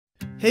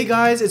Hey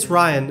guys, it's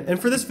Ryan,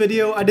 and for this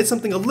video, I did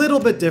something a little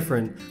bit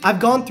different. I've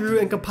gone through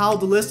and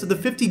compiled the list of the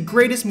 50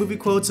 greatest movie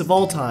quotes of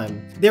all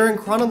time. They're in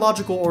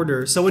chronological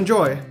order, so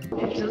enjoy.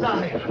 It's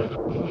alive!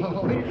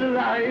 Oh, it's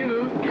alive!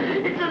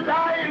 It's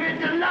alive!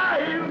 It's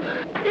alive!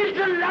 It's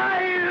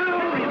alive!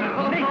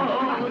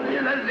 Oh,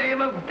 in the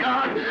name of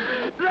God!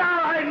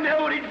 Now I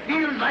know what it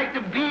feels like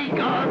to be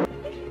God!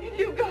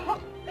 You go!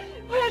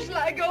 Where shall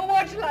I go?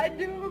 What shall I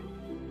do?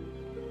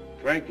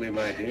 Frankly,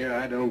 my dear,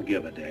 I don't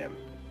give a damn.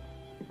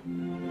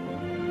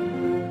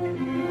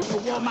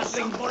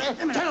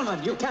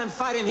 Gentlemen, you can't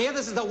fight in here.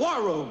 This is the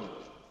war room.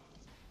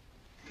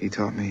 He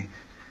taught me,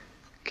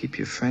 keep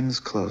your friends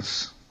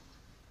close,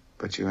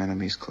 but your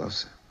enemies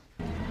closer.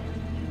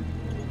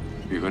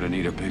 You're gonna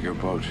need a bigger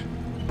boat.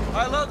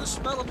 I love the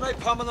smell of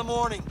napalm in the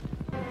morning.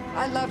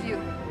 I love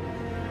you.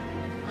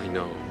 I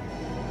know.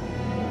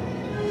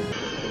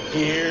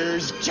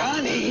 Here's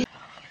Johnny.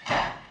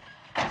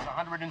 It's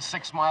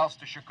 106 miles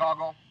to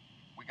Chicago.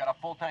 We got a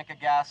full tank of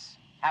gas,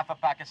 half a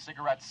pack of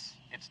cigarettes.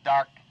 It's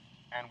dark,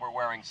 and we're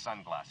wearing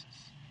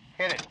sunglasses.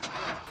 Hit it.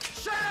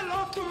 Say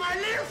hello to my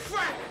little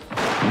friend!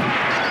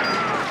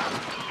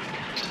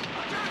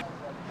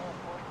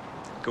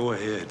 Go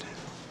ahead.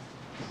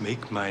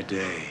 Make my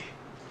day.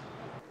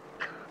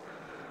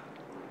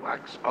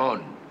 Wax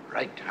on,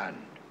 right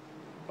hand.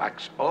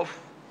 Wax off,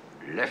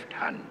 left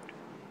hand.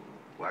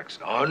 Wax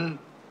on,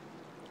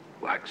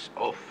 wax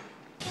off.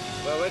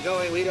 Where we're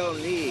going, we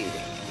don't need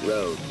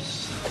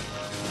roads.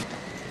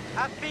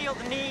 I feel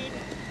the need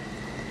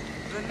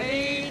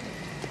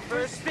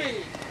for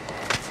speed.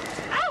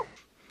 Ow!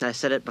 I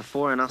said it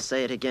before and I'll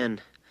say it again.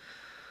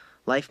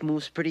 Life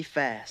moves pretty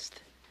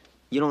fast.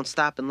 You don't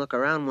stop and look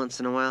around once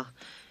in a while,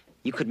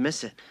 you could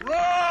miss it.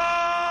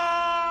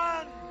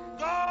 Run!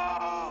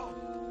 Go!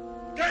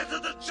 Get to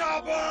the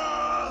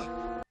chopper!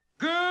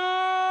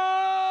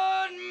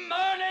 Good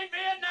morning,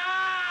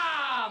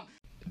 Vietnam!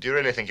 Do you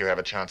really think you have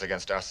a chance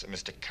against us,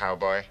 Mr.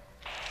 Cowboy?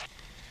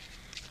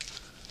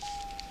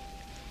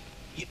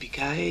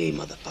 Yippee-ki-yay,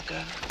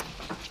 motherfucker.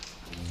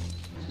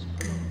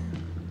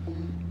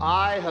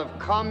 I have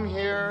come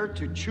here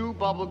to chew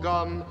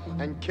bubblegum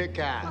and kick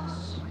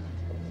ass.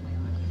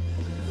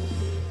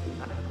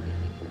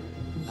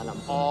 And I'm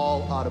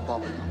all out of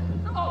bubblegum.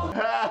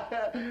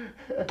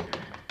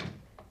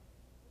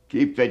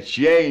 Keep the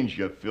change,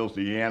 you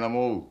filthy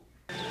animal.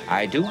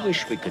 I do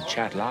wish we could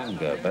chat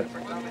longer, but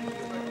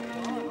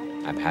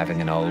I'm having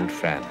an old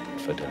friend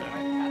for dinner.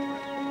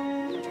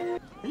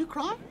 Are you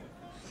crying?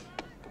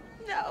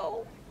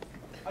 No.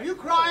 Are you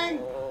crying?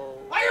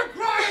 Are you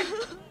crying?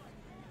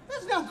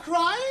 There's no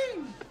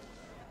crying.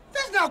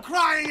 There's no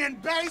crying in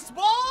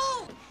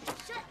baseball.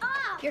 Shut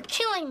up. You're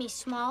killing me,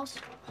 Smalls.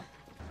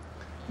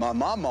 My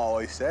mom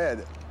always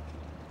said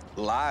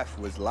life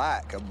was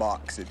like a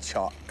box of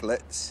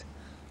chocolates.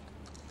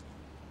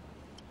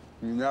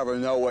 You never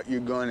know what you're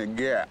gonna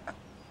get.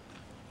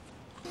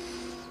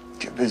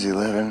 Get busy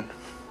living.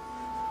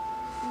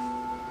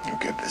 Or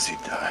get busy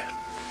dying.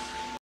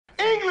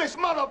 English,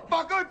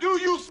 motherfucker! Do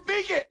you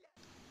speak it?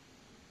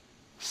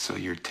 So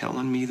you're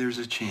telling me there's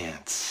a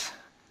chance?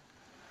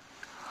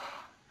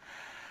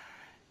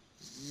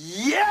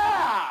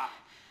 Yeah!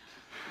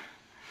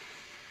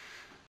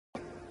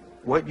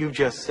 What you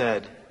just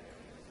said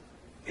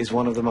is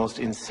one of the most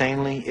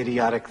insanely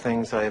idiotic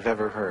things I have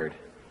ever heard.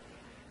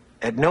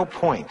 At no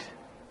point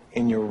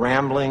in your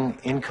rambling,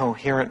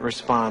 incoherent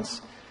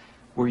response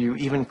were you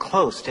even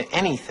close to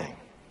anything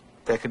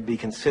that could be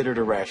considered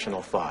a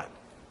rational thought.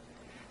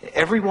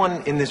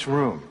 Everyone in this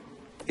room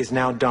is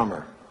now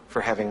dumber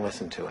for having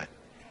listened to it.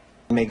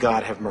 May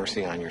God have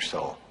mercy on your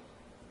soul.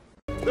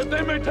 That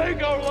they may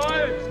take our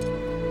lives,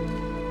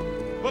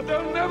 but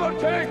they'll never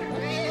take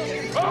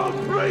our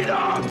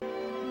freedom!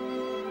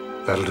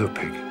 That'll do,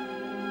 pig.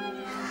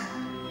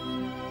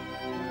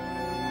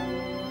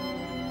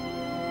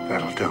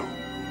 That'll do.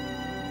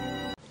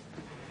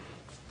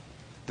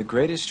 The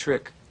greatest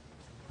trick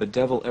the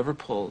devil ever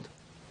pulled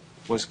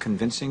was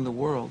convincing the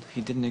world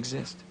he didn't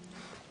exist.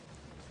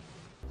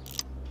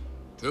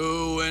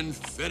 To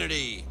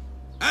infinity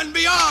and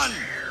beyond!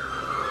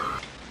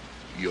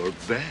 Your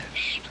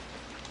best.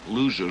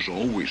 Losers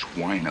always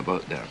whine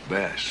about their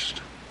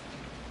best.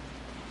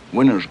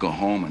 Winners go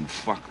home and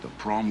fuck the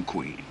prom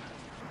queen.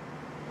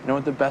 You know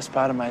what the best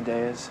part of my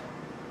day is?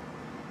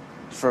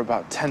 For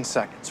about 10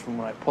 seconds from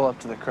when I pull up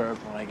to the curb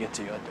when I get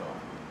to your door.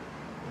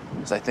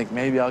 Because I think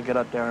maybe I'll get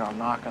up there and I'll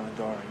knock on the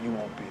door and you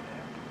won't be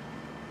there.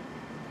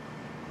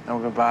 No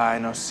goodbye,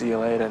 no see you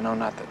later, no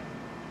nothing.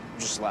 I'm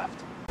just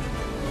left.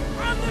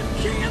 I'm the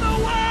king of the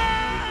world!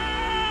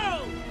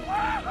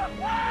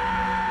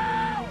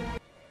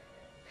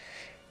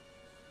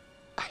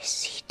 I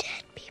see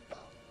dead people.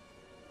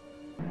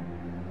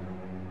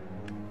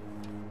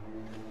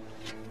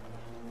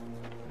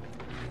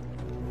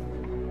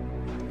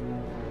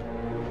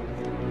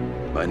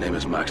 My name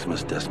is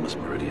Maximus Decimus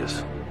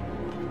Meridius,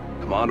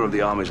 commander of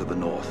the armies of the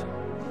North,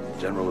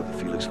 general of the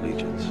Felix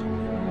Legions,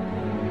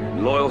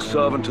 loyal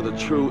servant to the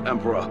true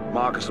emperor,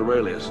 Marcus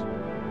Aurelius,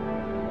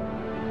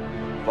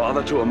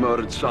 father to a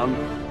murdered son,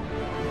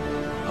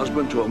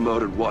 husband to a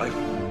murdered wife,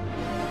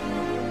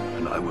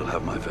 and I will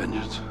have my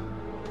vengeance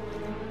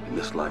in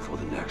this life or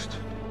the next.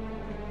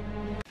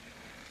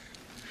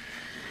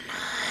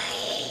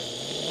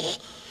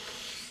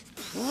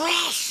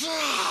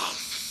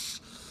 Precious!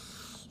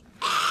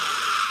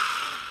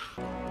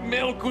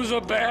 Milk was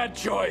a bad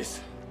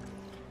choice.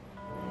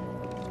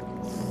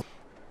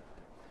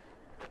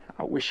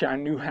 I wish I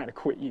knew how to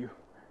quit you.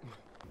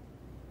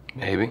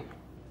 Maybe.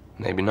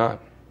 Maybe not.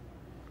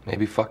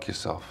 Maybe fuck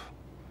yourself.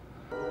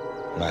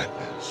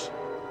 Madness.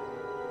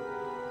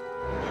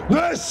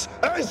 This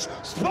is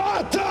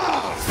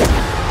Sparta!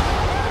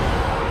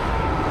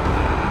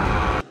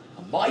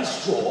 My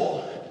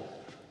straw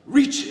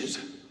reaches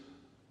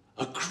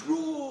across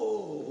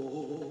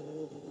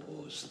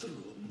the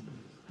room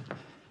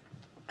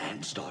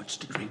and starts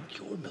to drink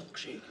your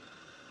milkshake.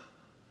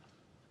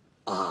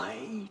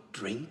 I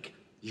drink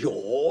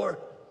your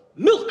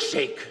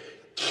milkshake.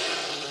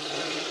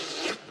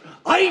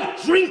 I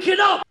drink it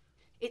up!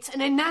 It's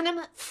an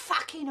inanimate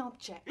fucking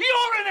object.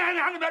 You're an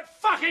inanimate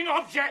fucking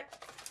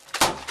object!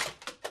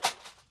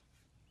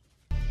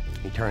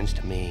 He turns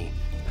to me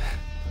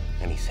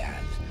and he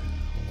says,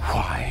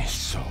 "Why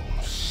so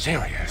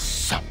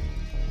serious?"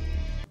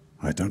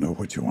 I don't know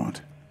what you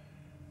want.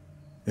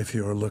 If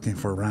you are looking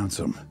for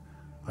ransom,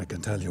 I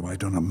can tell you I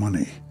don't have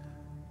money.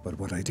 But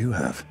what I do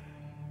have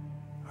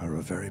are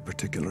a very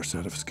particular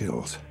set of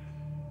skills.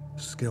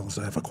 Skills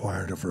I've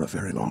acquired over a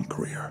very long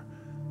career.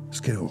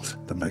 Skills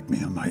that make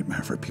me a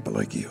nightmare for people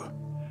like you.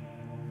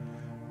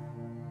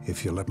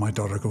 If you let my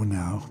daughter go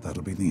now,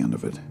 that'll be the end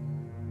of it.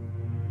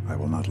 I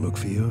will not look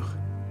for you.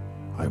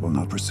 I will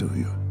not pursue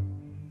you.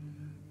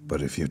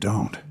 But if you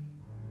don't,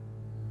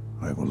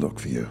 I will look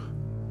for you.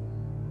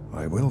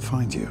 I will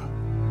find you.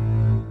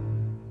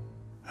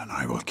 And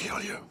I will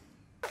kill you.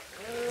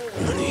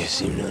 None of you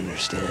seem to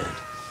understand.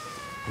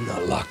 I'm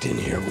not locked in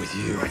here with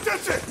you.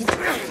 That's it!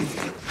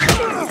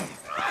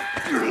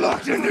 You're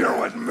locked in here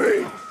with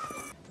me!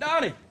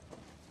 Donnie!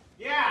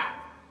 Yeah?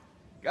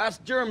 Guy's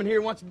German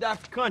here wants to die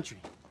for country.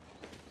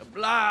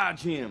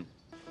 Oblige him.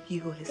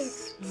 You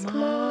is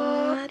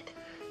smart.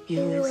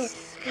 You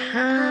is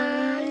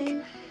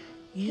kind.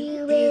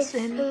 You is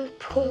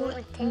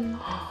important.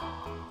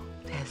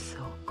 That's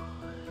so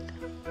good.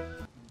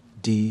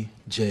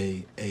 D-J-A-N-G-O.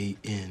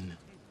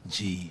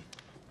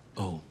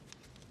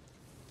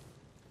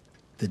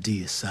 The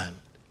D is silent.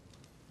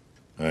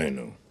 I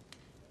know.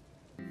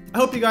 I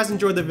hope you guys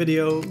enjoyed the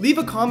video. Leave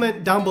a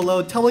comment down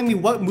below telling me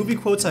what movie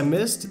quotes I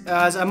missed,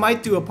 as I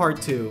might do a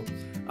part 2.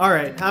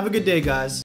 Alright, have a good day guys.